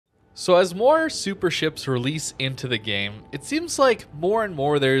So as more super ships release into the game, it seems like more and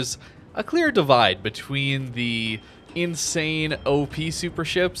more there's a clear divide between the insane OP super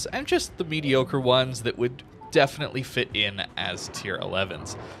ships and just the mediocre ones that would definitely fit in as tier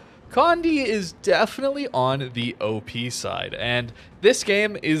 11s. Conde is definitely on the OP side, and this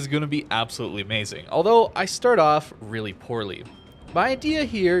game is going to be absolutely amazing, although I start off really poorly. My idea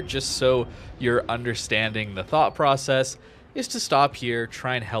here, just so you're understanding the thought process, is to stop here,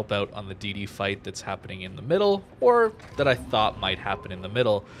 try and help out on the DD fight that's happening in the middle, or that I thought might happen in the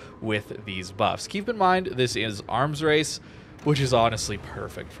middle with these buffs. Keep in mind, this is arms race, which is honestly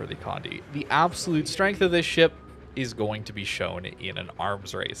perfect for the Conde. The absolute strength of this ship is going to be shown in an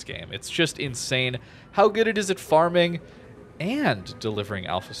arms race game. It's just insane how good it is at farming and delivering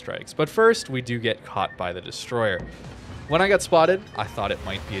alpha strikes. But first, we do get caught by the destroyer. When I got spotted, I thought it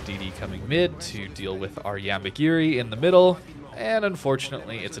might be a DD coming mid to deal with our Yambagiri in the middle, and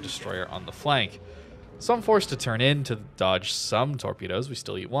unfortunately it's a destroyer on the flank. So I'm forced to turn in to dodge some torpedoes. We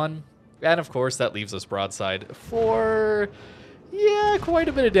still eat one, and of course that leaves us broadside for, yeah, quite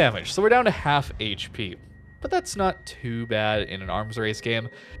a bit of damage. So we're down to half HP. But that's not too bad in an arms race game.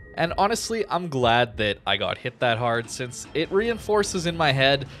 And honestly, I'm glad that I got hit that hard, since it reinforces in my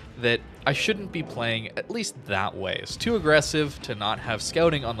head that I shouldn't be playing at least that way. It's too aggressive to not have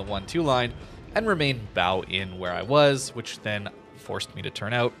scouting on the 1-2 line and remain bow in where I was, which then forced me to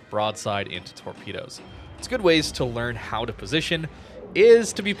turn out broadside into torpedoes. It's good ways to learn how to position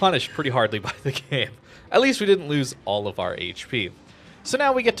is to be punished pretty hardly by the game. At least we didn't lose all of our HP. So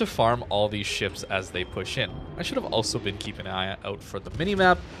now we get to farm all these ships as they push in. I should have also been keeping an eye out for the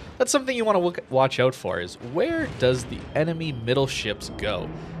minimap. That's something you want to watch out for, is where does the enemy middle ships go?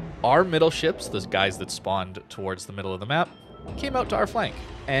 Our middle ships, those guys that spawned towards the middle of the map, came out to our flank,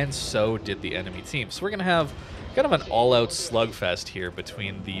 and so did the enemy team. So we're going to have kind of an all-out slugfest here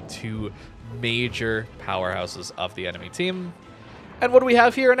between the two major powerhouses of the enemy team. And what do we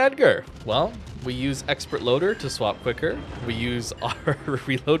have here in Edgar? Well, we use Expert Loader to swap quicker, we use our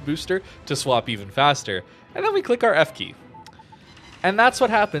Reload Booster to swap even faster, and then we click our F key. And that's what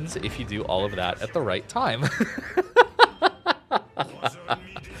happens if you do all of that at the right time.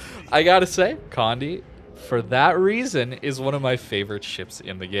 I gotta say, Conde, for that reason, is one of my favorite ships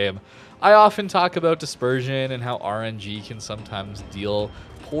in the game. I often talk about dispersion and how RNG can sometimes deal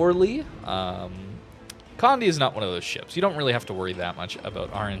poorly. Conde is not one of those ships. You don't really have to worry that much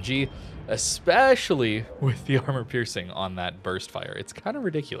about RNG, especially with the armor piercing on that burst fire. It's kind of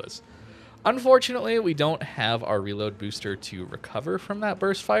ridiculous. Unfortunately, we don't have our reload booster to recover from that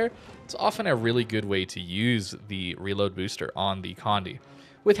burst fire. It's often a really good way to use the reload booster on the Conde.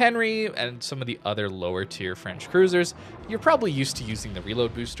 With Henri and some of the other lower tier French cruisers, you're probably used to using the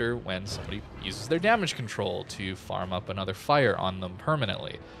reload booster when somebody uses their damage control to farm up another fire on them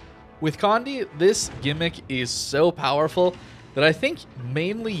permanently. With Conde, this gimmick is so powerful that I think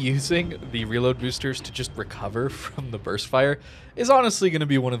mainly using the reload boosters to just recover from the burst fire is honestly going to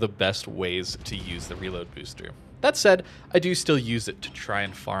be one of the best ways to use the reload booster. That said, I do still use it to try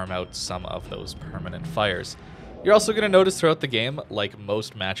and farm out some of those permanent fires. You're also going to notice throughout the game, like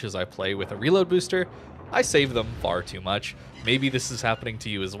most matches I play with a reload booster, I save them far too much. Maybe this is happening to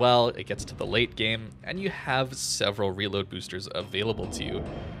you as well. It gets to the late game, and you have several reload boosters available to you.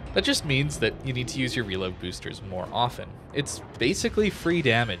 That just means that you need to use your reload boosters more often. It's basically free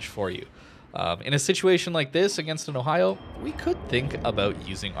damage for you. In a situation like this against an Ohio, we could think about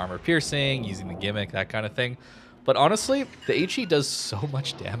using armor piercing, using the gimmick, that kind of thing. But honestly, the HE does so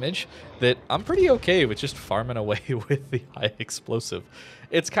much damage that I'm pretty okay with just farming away with the high explosive.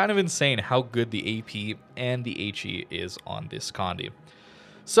 It's kind of insane how good the AP and the HE is on this Conde.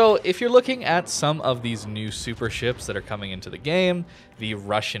 So if you're looking at some of these new super ships that are coming into the game, the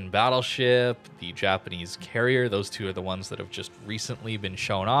Russian battleship, the Japanese carrier, those two are the ones that have just recently been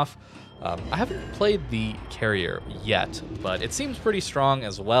shown off. I haven't played the carrier yet, but it seems pretty strong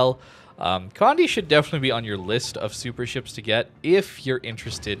as well. Conde should definitely be on your list of super ships to get if you're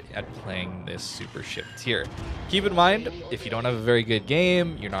interested at playing this super ship tier. Keep in mind, if you don't have a very good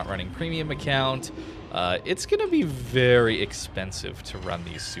game, you're not running premium account, it's going to be very expensive to run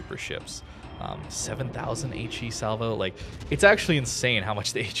these super ships. 7,000 HE salvo, like, it's actually insane how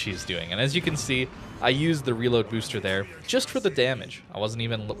much the HE is doing. And as you can see, I used the reload booster there just for the damage. I wasn't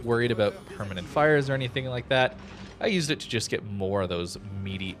even worried about permanent fires or anything like that. I used it to just get more of those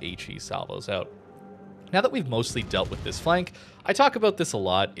meaty HE salvos out. Now that we've mostly dealt with this flank, I talk about this a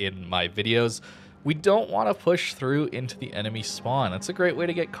lot in my videos. We don't want to push through into the enemy spawn. That's a great way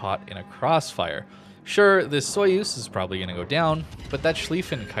to get caught in a crossfire. Sure, this Soyuz is probably going to go down, but that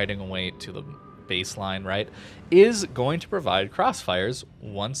Schlieffen kiting away to the baseline, right, is going to provide crossfires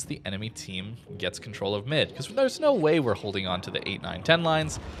once the enemy team gets control of mid. Because there's no way we're holding on to the 8, 9, 10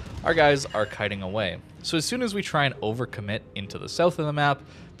 lines. Our guys are kiting away. So as soon as we try and overcommit into the south of the map,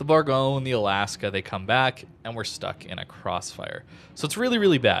 the Bourgogne, the Alaska, they come back, and we're stuck in a crossfire. So it's really,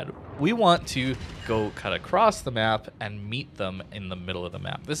 really bad. We want to go cut across the map and meet them in the middle of the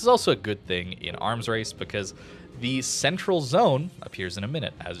map. This is also a good thing in arms race because the central zone appears in a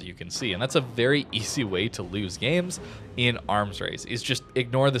minute, as you can see. And that's a very easy way to lose games in arms race, is just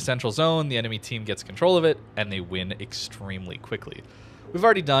ignore the central zone, the enemy team gets control of it, and they win extremely quickly. We've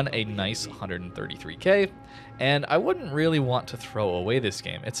already done a nice 133k, and I wouldn't really want to throw away this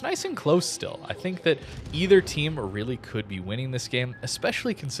game. It's nice and close still. I think that either team really could be winning this game,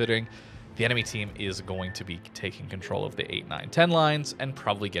 especially considering the enemy team is going to be taking control of the 8, 9, 10 lines and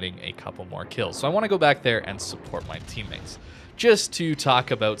probably getting a couple more kills. So I want to go back there and support my teammates, just to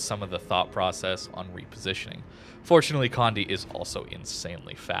talk about some of the thought process on repositioning. Fortunately, Conde is also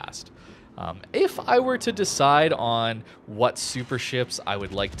insanely fast. If I were to decide on what super ships I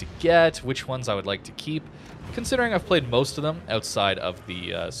would like to get, which ones I would like to keep, considering I've played most of them outside of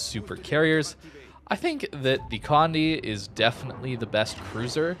the super carriers, I think that the Conde is definitely the best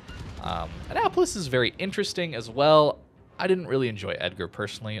cruiser. Annapolis is very interesting as well. I didn't really enjoy Edgar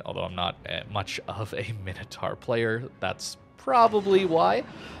personally, although I'm not much of a Minotaur player. That's probably why.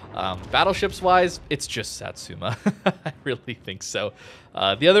 Battleships-wise, it's just Satsuma. I really think so.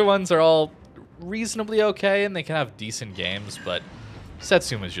 The other ones are all reasonably okay, and they can have decent games, but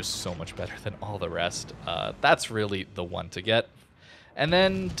Satsuma is just so much better than all the rest. That's really the one to get. And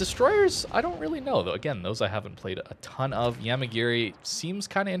then Destroyers, I don't really know, though. Again, those I haven't played a ton of. Yamagiri seems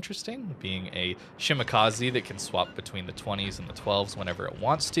kind of interesting, being a Shimakaze that can swap between the 20s and the 12s whenever it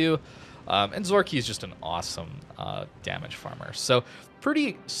wants to. And Zorki is just an awesome damage farmer. So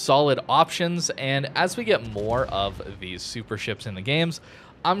pretty solid options, and as we get more of these super ships in the games,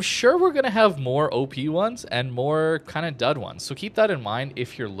 I'm sure we're going to have more OP ones and more kind of dud ones. So keep that in mind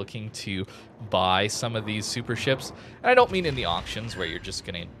if you're looking to buy some of these super ships. And I don't mean in the auctions where you're just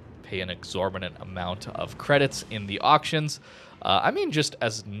going to pay an exorbitant amount of credits in the auctions. I mean just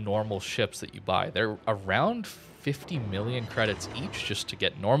as normal ships that you buy. They're around 50 million credits each just to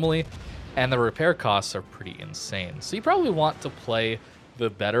get normally, and the repair costs are pretty insane. So you probably want to play the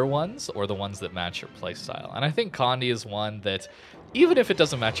better ones or the ones that match your playstyle. And I think Conde is one that, even if it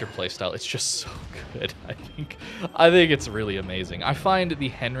doesn't match your playstyle, it's just so good. I think it's really amazing. I find the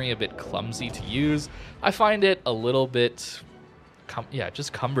Henri a bit clumsy to use. I find it a little bit,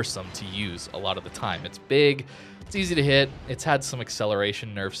 just cumbersome to use a lot of the time. It's big, it's easy to hit, it's had some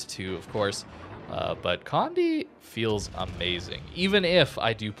acceleration nerfs too, of course. But Conde feels amazing, even if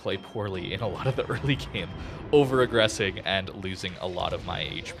I do play poorly in a lot of the early game, over-aggressing and losing a lot of my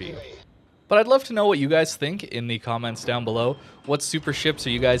HP. But I'd love to know what you guys think in the comments down below. What super ships are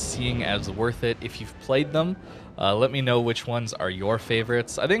you guys seeing as worth it if you've played them? Let me know which ones are your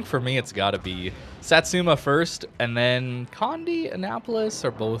favorites. I think for me it's got to be Satsuma first, and then Conde, Annapolis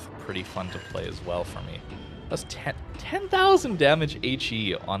are both pretty fun to play as well for me. That's 10,000 damage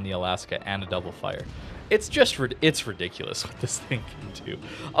HE on the Alaska and a double fire. It's ridiculous what this thing can do.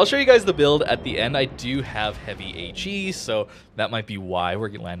 I'll show you guys the build at the end. I do have heavy HE, so that might be why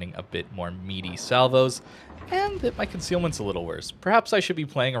we're landing a bit more meaty salvos, and that my concealment's a little worse. Perhaps I should be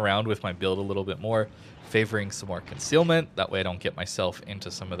playing around with my build a little bit more, favoring some more concealment. That way I don't get myself into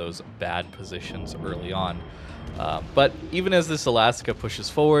some of those bad positions early on. But even as this Alaska pushes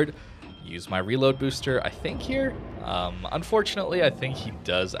forward, use my reload booster, I think, here. Unfortunately, I think he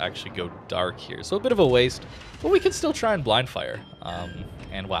does actually go dark here, so a bit of a waste, but we can still try and blind fire.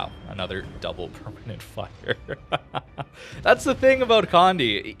 And wow, another double permanent fire. That's the thing about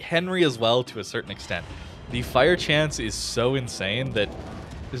Conde. Henri as well, to a certain extent. The fire chance is so insane that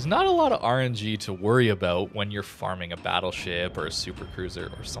there's not a lot of RNG to worry about when you're farming a battleship or a super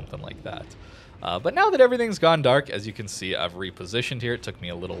cruiser or something like that. But now that everything's gone dark, as you can see, I've repositioned here. It took me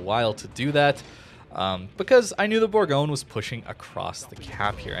a little while to do that because I knew the Bourgogne was pushing across the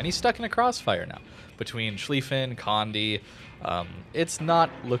cap here, and he's stuck in a crossfire now between Schlieffen, Conde. It's not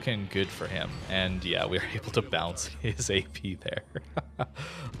looking good for him, and yeah, we were able to bounce his AP there.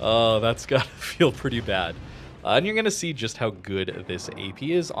 Oh, that's got to feel pretty bad. And you're going to see just how good this AP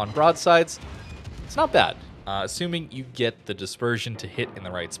is on broadsides. It's not bad. Assuming you get the dispersion to hit in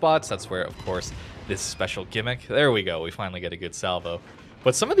the right spots, that's where, of course, this special gimmick. There we go. We finally get a good salvo.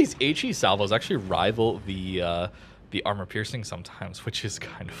 But some of these HE salvos actually rival the armor piercing sometimes, which is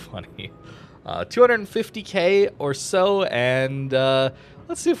kind of funny. 250k or so, and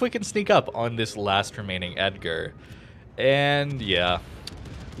let's see if we can sneak up on this last remaining Edgar. And yeah,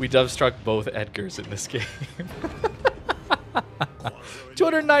 We dove struck both Edgars in this game.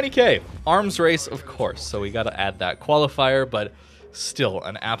 290k. Arms race, of course, so we got to add that qualifier, but still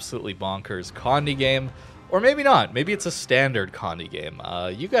an absolutely bonkers Conde game. Or maybe not. Maybe it's a standard Conde game.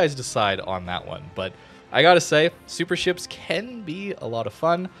 You guys decide on that one. But I gotta say, super ships can be a lot of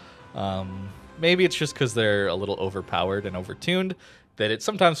fun. Maybe it's just because they're a little overpowered and overtuned that it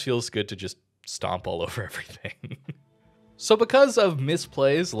sometimes feels good to just stomp all over everything. So because of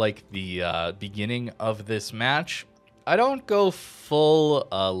misplays like the beginning of this match, I don't go full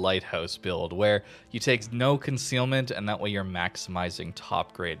lighthouse build where you take no concealment and that way you're maximizing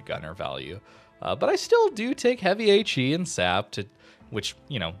top grade gunner value. But I still do take heavy HE and sap, which,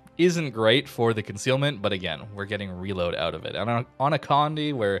 you know, isn't great for the concealment, but again, we're getting reload out of it. And on a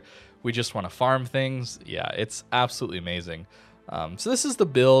Conde where we just want to farm things, yeah, it's absolutely amazing. So this is the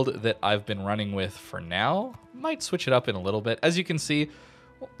build that I've been running with for now. Might switch it up in a little bit. As you can see,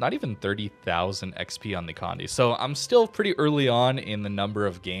 not even 30,000 XP on the Conde. So I'm still pretty early on in the number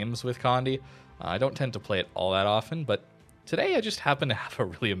of games with Conde. I don't tend to play it all that often, but today I just happen to have a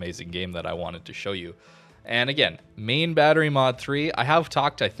really amazing game that I wanted to show you. And again, main battery mod 3. I have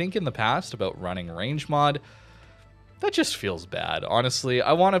talked, I think, in the past about running range mod. That just feels bad, honestly.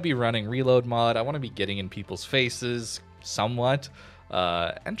 I want to be running reload mod. I want to be getting in people's faces somewhat,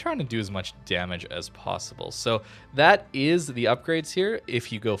 and trying to do as much damage as possible. So that is the upgrades here.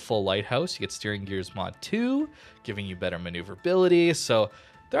 If you go full lighthouse, you get steering gears mod 2, giving you better maneuverability. So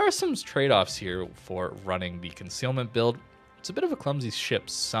there are some trade-offs here for running the concealment build. It's a bit of a clumsy ship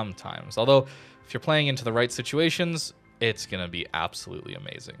sometimes, although if you're playing into the right situations, it's going to be absolutely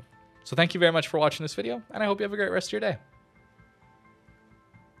amazing. So thank you very much for watching this video, and I hope you have a great rest of your day.